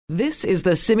This is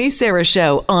the Simi Sara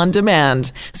Show on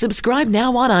demand. Subscribe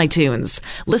now on iTunes.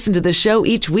 Listen to the show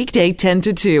each weekday 10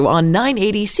 to 2 on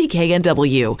 980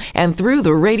 CKNW and through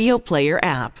the Radio Player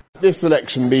app. This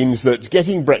election means that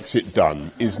getting Brexit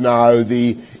done is now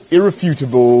the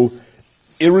irrefutable,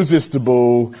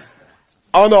 irresistible,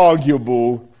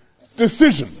 unarguable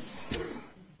decision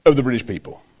of the British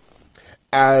people.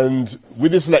 And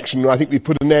with this election, I think we've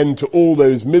put an end to all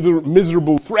those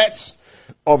miserable threats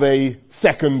of a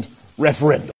second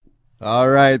referendum. All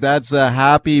right, that's a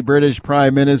happy British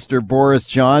Prime Minister Boris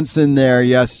Johnson there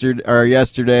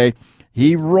yesterday.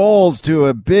 He rolls to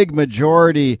a big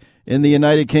majority in the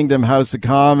United Kingdom House of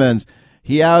Commons.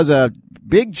 He has a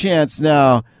big chance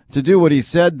now to do what he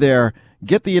said there,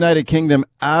 get the United Kingdom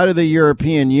out of the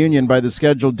European Union by the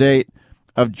scheduled date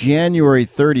of January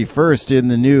 31st in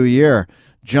the new year.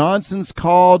 Johnson's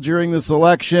call during this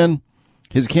election,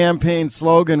 his campaign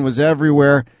slogan was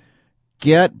everywhere,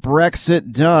 "Get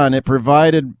Brexit done." It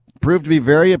proved to be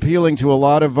very appealing to a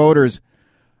lot of voters,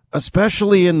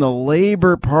 especially in the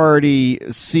Labour Party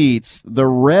seats, the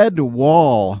red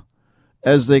wall,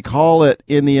 as they call it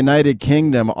in the United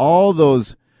Kingdom. All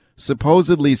those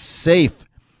supposedly safe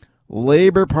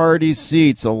Labour Party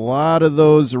seats, a lot of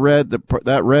those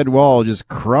that red wall just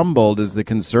crumbled as the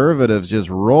Conservatives just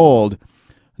rolled,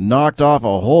 knocked off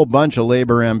a whole bunch of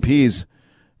Labour MPs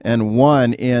and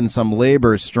won in some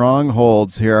Labour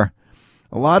strongholds here.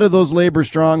 A lot of those Labour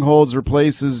strongholds were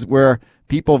places where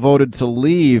people voted to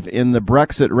leave in the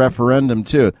Brexit referendum,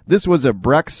 too. This was a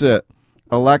Brexit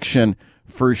election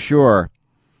for sure.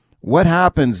 What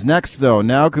happens next, though?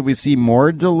 Now could we see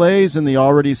more delays in the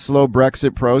already slow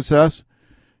Brexit process?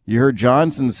 You heard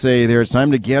Johnson say there, it's time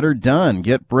to get her done,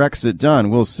 get Brexit done.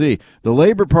 We'll see. The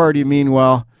Labour Party,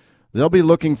 meanwhile, they'll be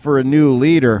looking for a new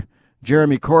leader.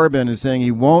 Jeremy Corbyn is saying he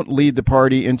won't lead the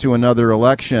party into another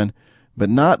election,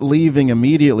 but not leaving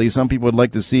immediately. Some people would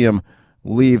like to see him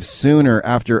leave sooner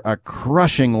after a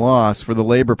crushing loss for the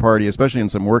Labour Party, especially in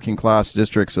some working-class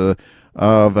districts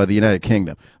of the United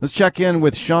Kingdom. Let's check in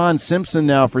with Sean Simpson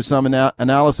now for some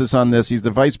analysis on this. He's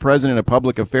the Vice President of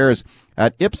Public Affairs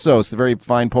at Ipsos, the very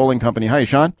fine polling company. Hi,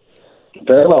 Sean.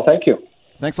 Very well, thank you.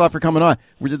 Thanks a lot for coming on.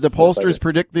 Did the pollsters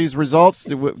predict these results?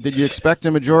 Did you expect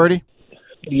a majority?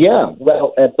 Yeah,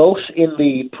 well, both in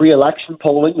the pre-election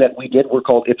polling that we did, we're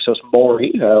called Ipsos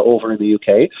Mori over in the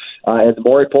UK, and the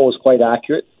Mori poll is quite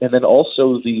accurate, and then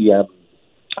also the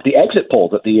exit poll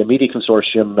that the Media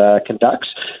Consortium conducts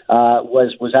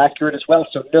was accurate as well.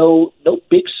 So no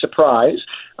big surprise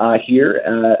here.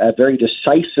 A very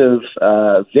decisive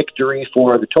victory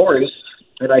for the Tories.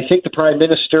 And I think the Prime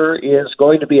Minister is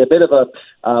going to be a bit of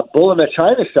a bull in a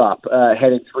china shop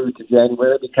heading through to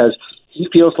January, because he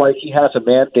feels like he has a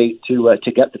mandate to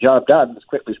get the job done as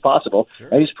quickly as possible. Sure.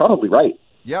 And he's probably right.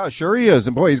 Yeah, sure he is.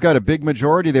 And boy, he's got a big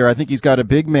majority there. I think he's got a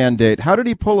big mandate. How did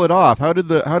he pull it off? How did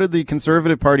the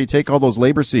Conservative Party take all those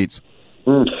Labour seats?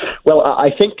 Well,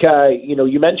 I think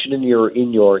you mentioned in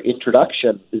your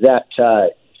introduction that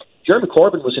Jeremy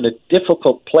Corbyn was in a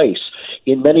difficult place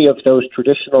in many of those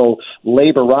traditional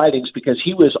Labour ridings because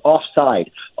he was offside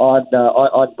on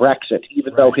Brexit,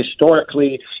 even though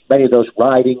historically many of those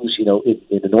ridings, in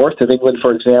the north of England,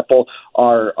 for example,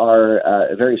 are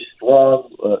very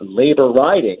strong Labour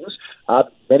ridings.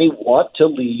 Many want to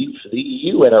leave the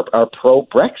EU and are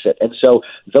pro-Brexit. And so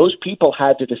those people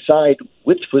had to decide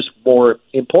which was more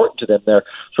important to them, their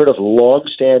sort of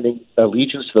long-standing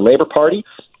allegiance to the Labour Party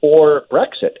or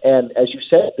Brexit. And as you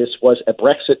said, this was a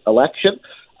Brexit election,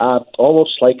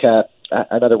 almost like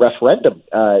another referendum,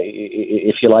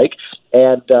 if you like.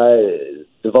 And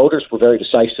the voters were very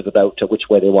decisive about which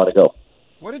way they want to go.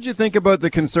 What did you think about the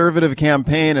Conservative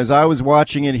campaign? As I was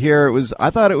watching it here,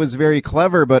 I thought it was very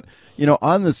clever, but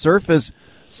on the surface,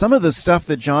 some of the stuff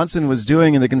that Johnson was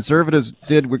doing and the Conservatives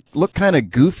did look kind of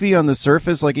goofy on the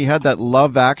surface, like he had that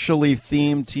Love Actually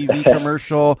themed TV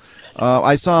commercial.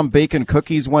 I saw him baking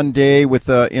cookies one day with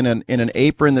in an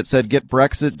apron that said "Get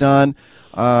Brexit Done."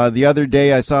 The other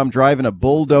day, I saw him driving a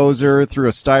bulldozer through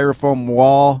a styrofoam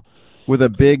wall with a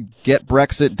big "Get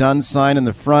Brexit Done" sign in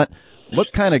the front.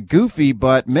 Looked kind of goofy,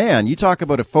 but man, you talk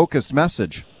about a focused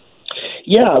message.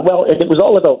 Yeah, well, and it was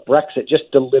all about Brexit, just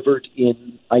delivered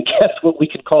in, I guess, what we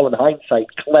could call in hindsight,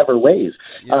 clever ways.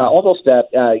 Yeah. Almost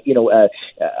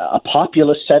a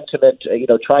populist sentiment,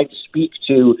 trying to speak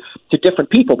to different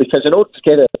people, because in order to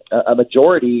get a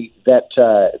majority that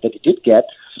he did get,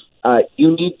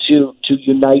 you need to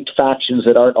unite factions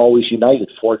that aren't always united.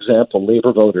 For example,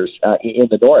 Labour voters in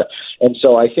the north. And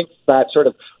so I think that sort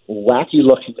of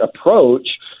wacky-looking approach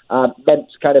meant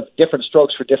kind of different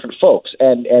strokes for different folks,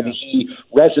 and he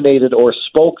resonated or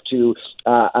spoke to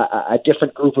a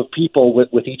different group of people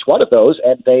with each one of those,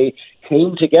 and they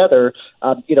came together,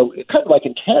 kind of like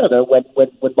in Canada when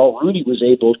Mulroney was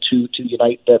able to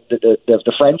unite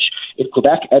the French in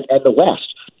Quebec and the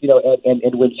West,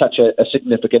 and win such a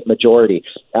significant majority.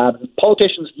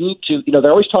 Politicians need to,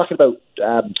 they're always talking about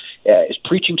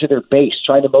preaching to their base,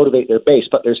 trying to motivate their base,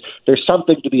 but there's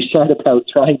something to be said about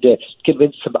trying to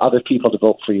convince some other people to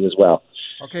vote for you as well.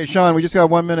 Okay, Sean, we just got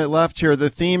 1 minute left here. The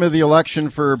theme of the election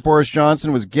for Boris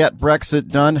Johnson was get Brexit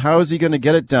done. How is he going to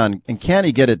get it done? And can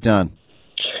he get it done?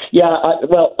 Yeah,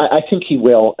 I think he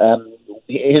will.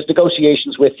 His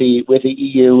negotiations with the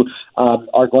EU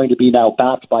are going to be now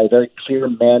backed by a very clear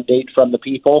mandate from the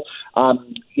people.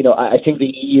 I think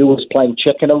the EU was playing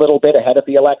chicken a little bit ahead of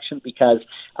the election because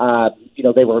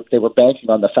they were banking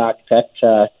on the fact that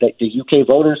the UK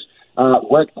voters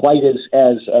weren't quite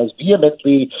as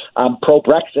vehemently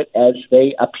pro-Brexit as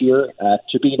they appear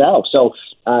to be now. So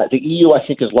the EU, I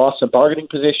think, has lost some bargaining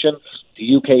position.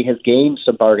 The UK has gained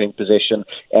some bargaining position,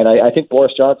 and I think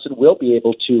Boris Johnson will be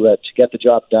able to get the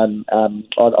job done on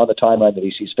the timeline that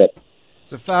he sees fit.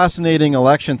 It's a fascinating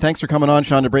election. Thanks for coming on,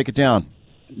 Sean, to break it down.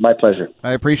 My pleasure.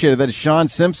 I appreciate it. That is Sean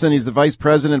Simpson. He's the Vice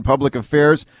President of Public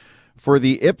Affairs for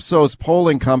the Ipsos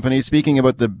polling company, speaking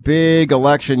about the big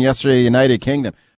election yesterday in the United Kingdom.